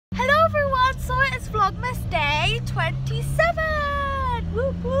Vlogmas Day 27!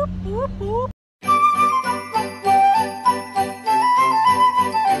 Whoop whoop whoop whoop!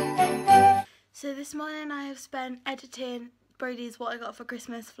 So this morning I have spent editing Brodie's What I Got for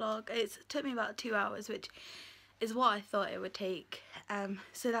Christmas vlog. It took me about 2 hours, which is what I thought it would take,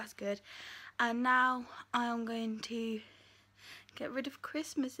 so that's good. And now I am going to get rid of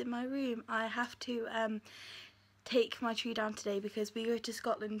Christmas in my room. I have to take my tree down today because we go to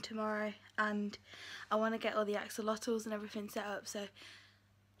Scotland tomorrow and I want to get all the axolotls and everything set up, so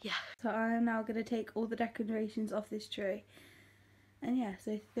yeah. So I am now going to take all the decorations off this tree. And yeah,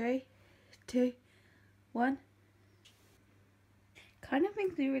 so 3, 2, 1. Kind of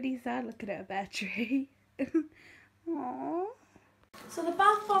makes me really sad looking at a bare tree. Aww. So the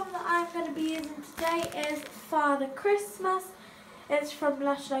bath bomb that I'm going to be using today is Father Christmas. It's from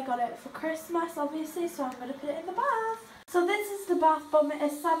Lush and I got it for Christmas obviously, so I'm going to put it in the bath. So this is the bath bomb. It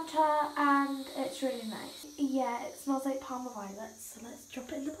is Santa and it's really nice. Yeah, it smells like Palmer violets, so let's drop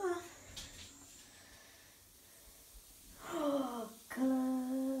it in the bath. Oh,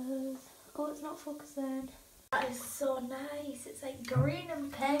 colours. Oh, it's not focusing. That is so nice. It's like green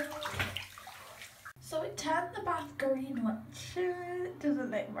and pink. So it turned the bath green, which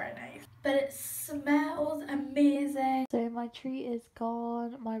doesn't look very nice. But it smells amazing. So my tree is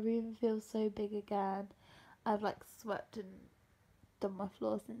gone. My room feels so big again. I've like swept and done my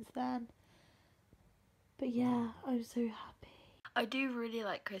floor since then. But yeah, I'm so happy. I do really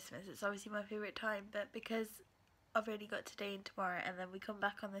like Christmas. It's obviously my favourite time, but because I've only got today and tomorrow and then we come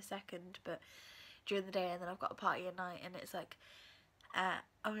back on the 2nd, but during the day, and then I've got a party at night, and it's like I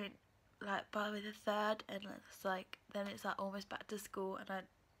mean, like by the 3rd, and it's like then it's like almost back to school, and I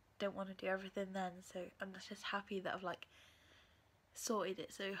don't want to do everything then, so I'm just happy that I've like sorted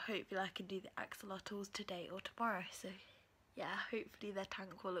it. So hopefully I can do the axolotls today or tomorrow. So yeah, hopefully their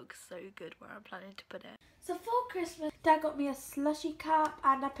tank will look so good where I'm planning to put it. So for Christmas, Dad got me a slushy cup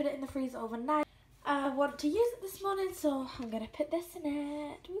and I put it in the freezer overnight. I want to use it this morning, so I'm going to put this in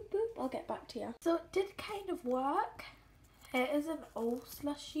it. Boop, boop. I'll get back to you. So it did kind of work. It is an old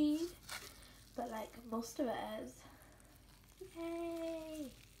slushy, but like most of it is.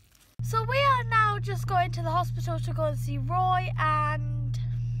 Yay! So we are now just going to the hospital to go and see Roy, and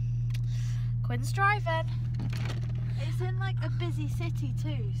Quinn's driving. It's in like a busy city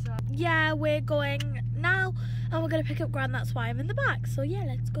too, so yeah, we're going now and we're going to pick up Gran. That's why I'm in the back, so yeah,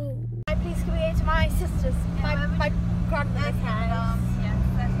 let's go. Please can we go to my sister's, my grandmother's house. Yes,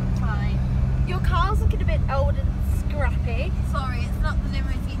 that's fine. Your car's looking a bit old and scrappy. Sorry, it's not the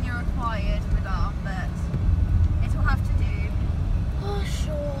limousine you're required with our, but it will have to do. Oh,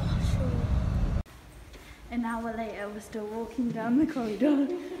 sure. An hour later, we're still walking down the corridor.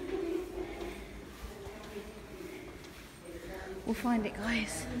 We'll find it,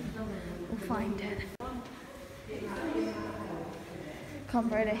 guys. We'll find it. Come,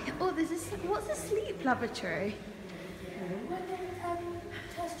 Brodie. Oh, there's this. What's a sleep laboratory?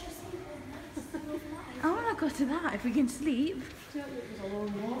 I want to go to that if we can sleep.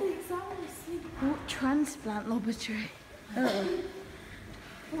 What transplant laboratory?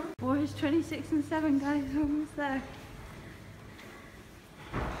 Boys 26 and 7, guys. We're almost there.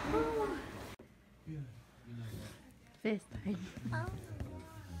 Oh. First time.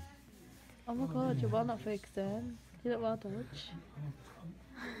 Oh my god, you're well not focusing. You look well, Dodge.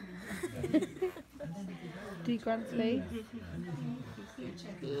 Do Grant's face.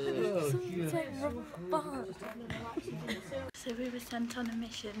 So we were sent on a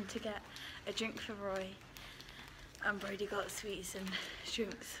mission to get a drink for Roy, and Brodie got sweets and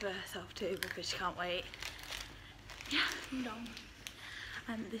drinks for herself too because she can't wait. Yeah, no.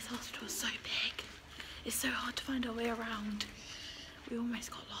 And this hospital is so big. It's so hard to find our way around. We almost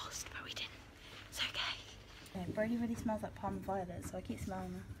got lost, but we didn't. It's okay. Yeah, Brodie really smells like Palmer violets, so I keep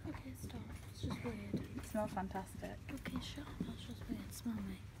smelling them. Okay, stop. It's just weird. It smells fantastic. Okay, shut up. That's just weird. Smell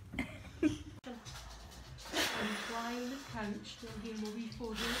me.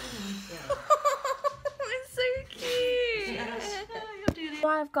 It's so cute.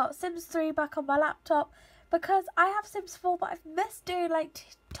 I've got Sims 3 back on my laptop because I have Sims 4, but I've missed doing like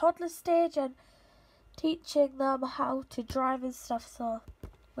toddler stage and teaching them how to drive and stuff, so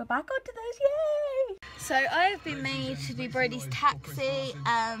we're back onto those, yay! So I have been made to be Brodie's taxi,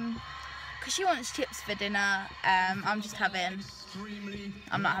 because she wants chips for dinner. I'm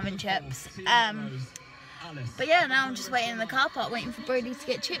not having chips. But yeah, now I'm just waiting in the car park, waiting for Brodie to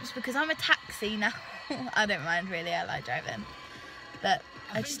get chips because I'm a taxi now. I don't mind really, I like driving. But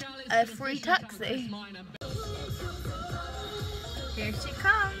a free taxi. Here she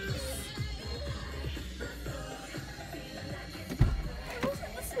comes.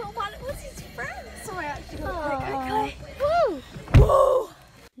 What's his friend? Sorry,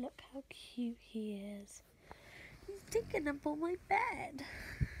 cute he is. He's taking up all my bed.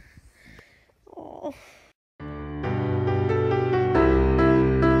 Oh.